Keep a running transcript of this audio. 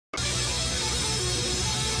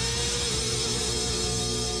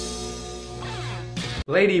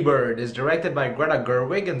Lady Bird is directed by Greta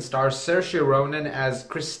Gerwig and stars Saoirse Ronan as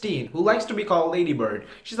Christine, who likes to be called Lady Bird.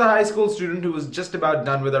 She's a high school student who is just about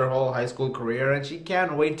done with her whole high school career and she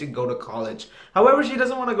can't wait to go to college. However, she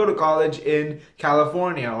doesn't want to go to college in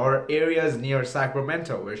California or areas near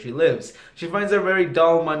Sacramento where she lives. She finds it a very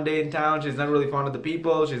dull, mundane town. She's not really fond of the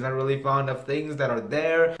people, she's not really fond of things that are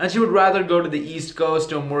there, and she would rather go to the East Coast,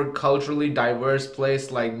 to a more culturally diverse place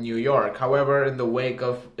like New York. However, in the wake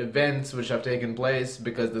of events which have taken place,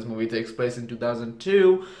 because this movie takes place in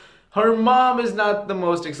 2002, her mom is not the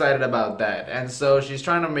most excited about that, and so she's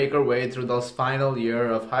trying to make her way through this final year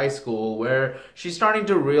of high school where she's starting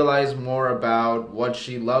to realize more about what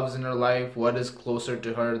she loves in her life, what is closer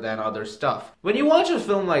to her than other stuff. When you watch a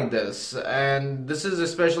film like this, and this is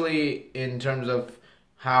especially in terms of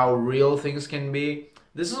how real things can be,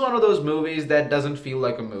 this is one of those movies that doesn't feel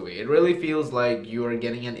like a movie. It really feels like you are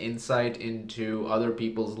getting an insight into other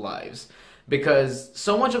people's lives. Because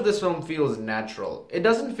so much of this film feels natural. It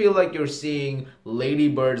doesn't feel like you're seeing Lady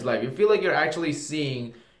Bird's life. You feel like you're actually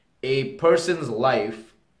seeing a person's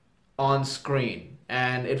life on screen.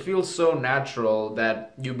 And it feels so natural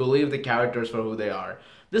that you believe the characters for who they are.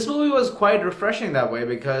 This movie was quite refreshing that way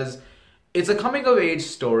because it's a coming-of-age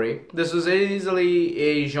story. This was easily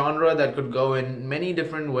a genre that could go in many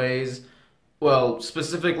different ways. Well,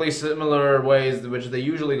 specifically similar ways which they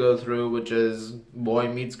usually go through, which is boy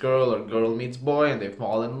meets girl or girl meets boy and they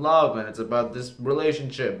fall in love and it's about this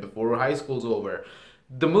relationship before high school's over.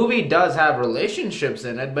 The movie does have relationships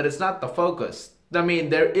in it, but it's not the focus. I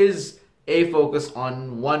mean, there is a focus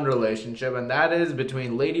on one relationship, and that is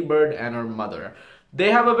between Lady Bird and her mother.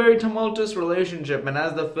 They have a very tumultuous relationship, and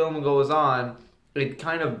as the film goes on, it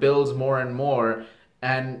kind of builds more and more.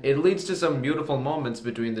 And it leads to some beautiful moments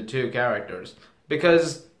between the two characters.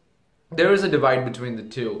 Because there is a divide between the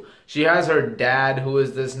two. She has her dad, who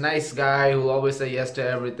is this nice guy who always says yes to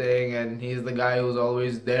everything. And he's the guy who's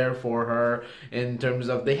always there for her in terms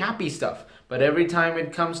of the happy stuff. But every time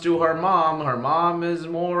it comes to her mom is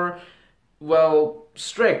more, well,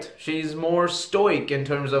 strict. She's more stoic in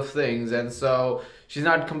terms of things. And so she's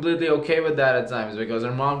not completely okay with that at times because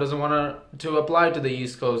her mom doesn't want her to apply to the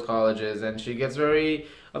East Coast colleges, and she gets very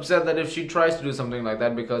upset that if she tries to do something like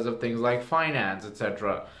that because of things like finance,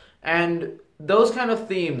 etc. And those kind of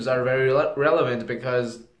themes are very relevant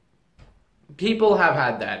because people have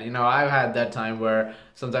had that. You know, I've had that time where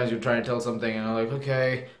sometimes you try to tell something and you're like,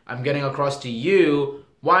 okay, I'm getting across to you.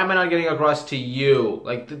 Why am I not getting across to you?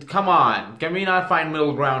 Like, come on. Can we not find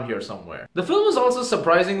middle ground here somewhere? The film is also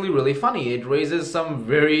surprisingly really funny. It raises some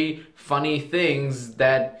very funny things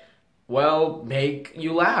that, well, make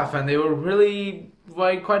you laugh. And they were really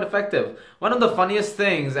quite effective. One of the funniest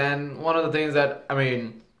things, and one of the things that, I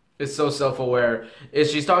mean, is so self-aware,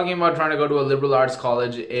 is she's talking about trying to go to a liberal arts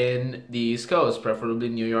college in the East Coast, preferably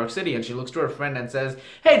New York City. And she looks to her friend and says,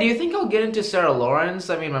 hey, do you think I'll get into Sarah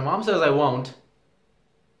Lawrence? I mean, my mom says I won't.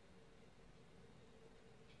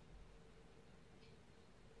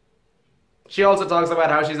 She also talks about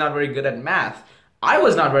how she's not very good at math. I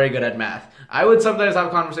was not very good at math. I would sometimes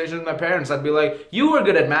have conversations with my parents. I'd be like, you were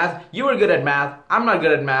good at math, you were good at math, I'm not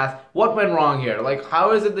good at math. What went wrong here? Like,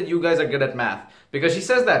 how is it that you guys are good at math? Because she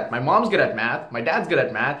says that my mom's good at math, my dad's good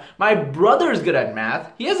at math, my brother's good at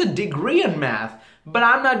math, he has a degree in math, but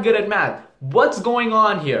I'm not good at math. What's going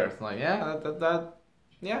on here? Like, yeah,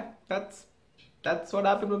 that's what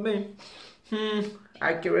happened with me.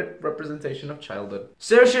 Accurate representation of childhood.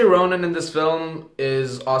 Saoirse Ronan in this film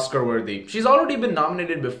is Oscar worthy. She's already been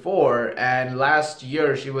nominated before, and last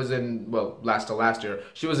year she was in, well, last to last year,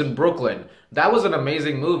 she was in Brooklyn. That was an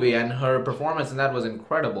amazing movie, and her performance in that was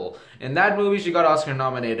incredible. In that movie, she got Oscar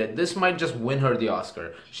nominated. This might just win her the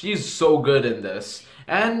Oscar. She's so good in this.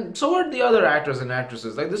 And so are the other actors and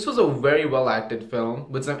actresses. Like, this was a very well acted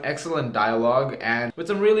film with some excellent dialogue and with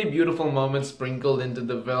some really beautiful moments sprinkled into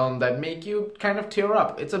the film that make you kind of tear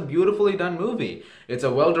up. It's a beautifully done movie. It's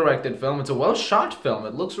a well directed film. It's a well shot film.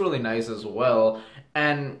 It looks really nice as well.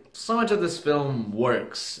 And so much of this film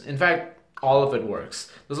works. In fact, all of it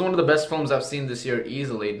works. This is one of the best films I've seen this year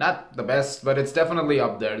easily. Not the best, but it's definitely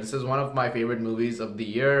up there. This is one of my favorite movies of the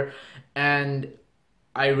year. And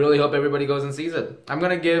I really hope everybody goes and sees it. I'm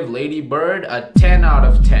gonna give Lady Bird a 10 out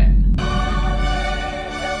of 10.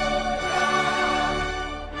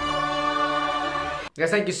 Guys,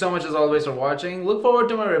 thank you so much as always for watching. Look forward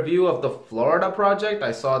to my review of the Florida Project.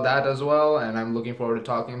 I saw that as well, and I'm looking forward to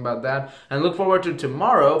talking about that. And look forward to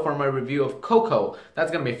tomorrow for my review of Coco.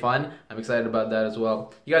 That's gonna be fun. I'm excited about that as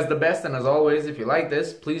well. You guys are the best, and as always, if you like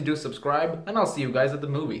this, please do subscribe, and I'll see you guys at the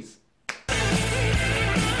movies.